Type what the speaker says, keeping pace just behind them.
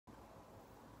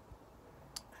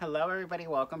Hello everybody,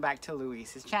 welcome back to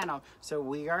Luis's channel. So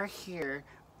we are here,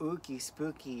 ooky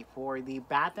spooky, for the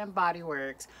Bath and Body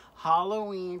Works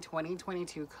Halloween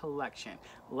 2022 collection.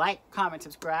 Like, comment,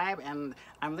 subscribe, and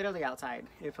I'm literally outside.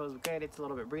 It feels good, it's a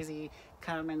little bit breezy.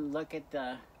 Come and look at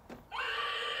the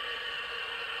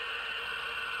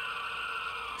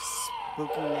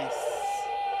spookiness.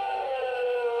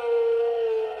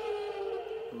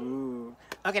 Ooh.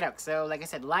 Okay, so like I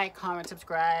said, like, comment,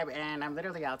 subscribe, and I'm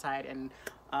literally outside and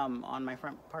on my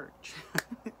front porch.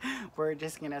 We're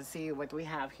just gonna see what we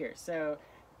have here. So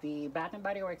the Bath and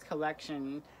Body Works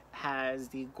collection has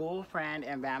the Ghoul Friend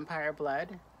and Vampire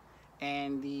Blood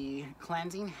and the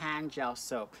cleansing hand gel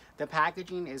soap. The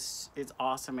packaging is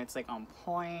awesome. It's like on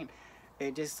point.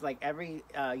 It just like every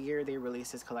year they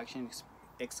release this collection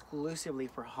exclusively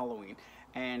for Halloween,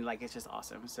 and like it's just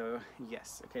awesome. So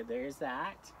yes, okay, there's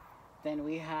that. Then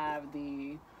we have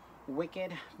the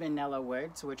Wicked Vanilla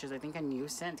Woods, which is I think a new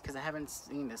scent because I haven't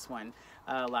seen this one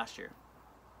last year.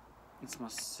 It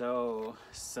smells so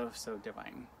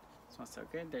divine. It smells so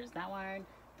good. There's that one.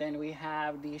 Then we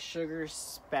have the Sugar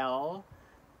Spell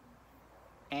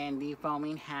and the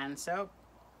Foaming Hand Soap.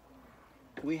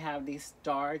 We have the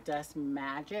Stardust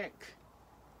Magic.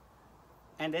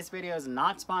 And this video is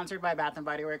not sponsored by Bath and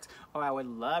Body Works, or I would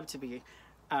love to be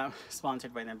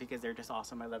sponsored by them because they're just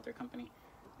awesome. I love their company.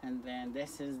 And then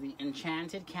this is the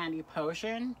Enchanted Candy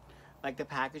Potion. Like the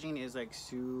packaging is like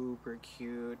super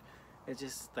cute. It's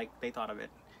just like they thought of it.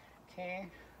 Okay.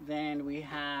 Then we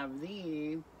have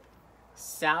the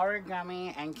Sour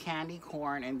Gummy and Candy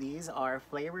Corn, and these are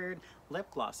flavored lip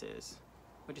glosses,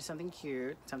 which is something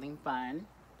cute, something fun.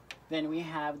 Then we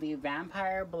have the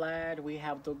Vampire Blood, we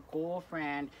have the Ghoul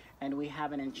Friend, and we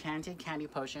have an Enchanted Candy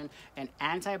Potion and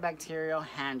antibacterial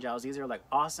hand gels. These are like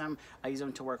awesome. I use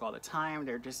them to work all the time.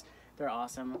 They're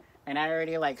awesome. And I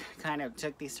already like kind of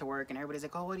took these to work, and everybody's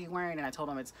like, oh, what are you wearing? And I told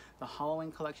them it's the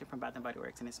Halloween collection from Bath & Body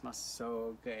Works, and it smells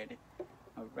so good.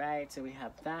 All right, so we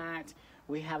have that.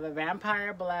 We have a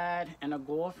Vampire Blood and a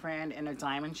Ghoul Friend and a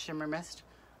Diamond Shimmer Mist.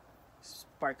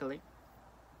 Sparkly.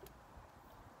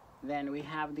 Then we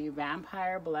have the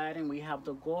Vampire Blood, and we have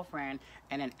the Ghoul Friend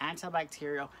and an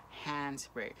antibacterial hand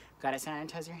spray. Gotta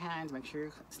sanitize your hands, make sure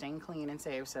you're staying clean and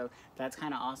safe. So that's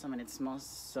kind of awesome, and it smells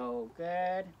so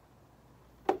good.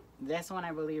 This one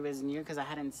I believe is new because I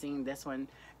hadn't seen this one.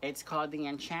 It's called the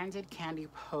Enchanted Candy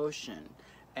Potion,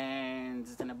 and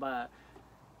it's in a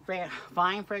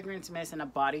fine fragrance mist and a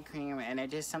body cream, and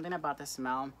it just something about the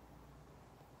smell.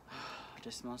 It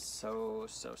just smells so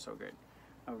good.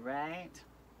 All right.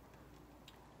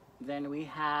 Then we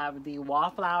have the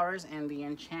Wallflowers and the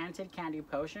Enchanted Candy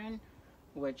Potion,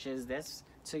 which is this,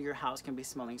 so your house can be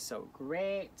smelling so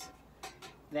great.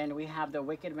 Then we have the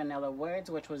Wicked Vanilla Woods,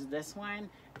 which was this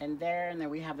one, and then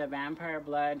we have the Vampire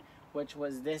Blood, which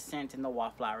was this scent in the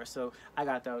Wallflowers. So I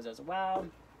got those as well.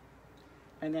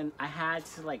 And then I had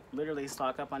to like literally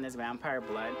stock up on this Vampire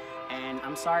Blood, and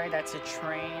I'm sorry that's a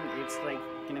train. It's like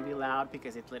gonna be loud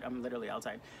because I'm literally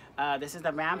outside. This is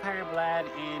the Vampire Blood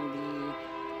and the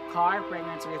car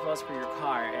fragrance refills for your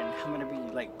car, and I'm gonna be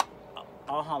like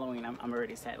all Halloween. I'm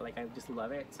already set. Like I just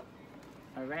love it.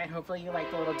 All right, hopefully you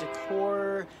like the little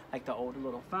decor, like the old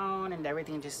little phone and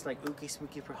everything, just like ooky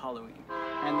spooky for Halloween.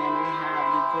 And then we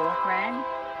have the Ghoul Friend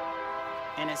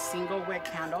and a single wick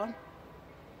candle.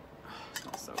 Oh, it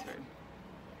smells so good.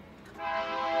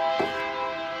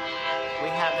 We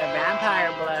have the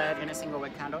Vampire Blood and a single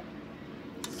wick candle.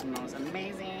 It smells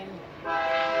amazing.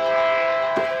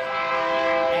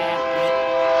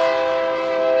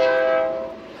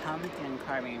 Pumpkin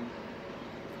carving,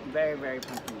 very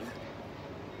pumpkin.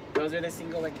 Those are the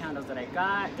single wick candles that I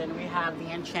got. Then we have the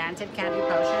Enchanted Candy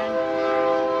Potion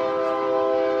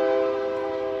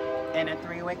and a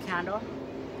 3-wick candle,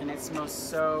 and it smells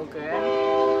so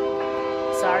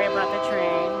good. Sorry about the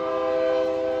train.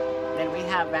 Then we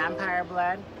have Vampire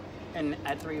Blood and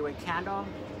a 3-wick candle,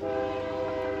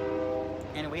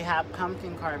 and we have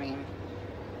pumpkin carving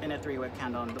in a 3-wick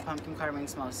candle, and the pumpkin carving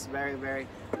smells very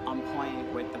on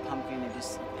point with the pumpkin.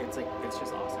 It's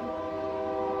just awesome.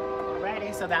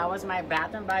 Alrighty, so that was my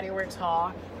Bath and Body Works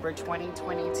haul for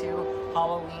 2022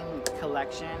 Halloween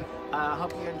collection.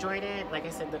 Hope you enjoyed it. Like I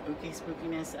said, the ooky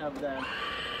spookiness of the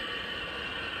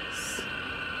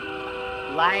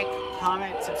like,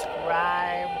 comment,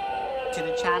 subscribe to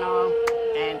the channel,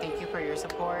 and thank you for your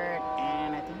support.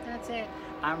 And I think that's it.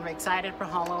 I'm excited for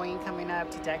Halloween coming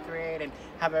up to decorate and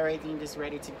have everything just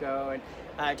ready to go.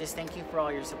 And just thank you for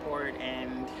all your support,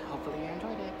 and hopefully you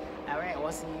enjoyed it. Alright,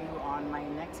 we'll see you on my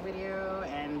next video.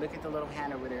 And look at the little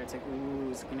hand over there. It's like, ooh,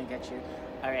 it's gonna get you.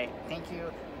 Alright, thank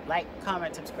you. Like,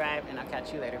 comment, subscribe, and I'll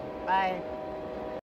catch you later. Bye.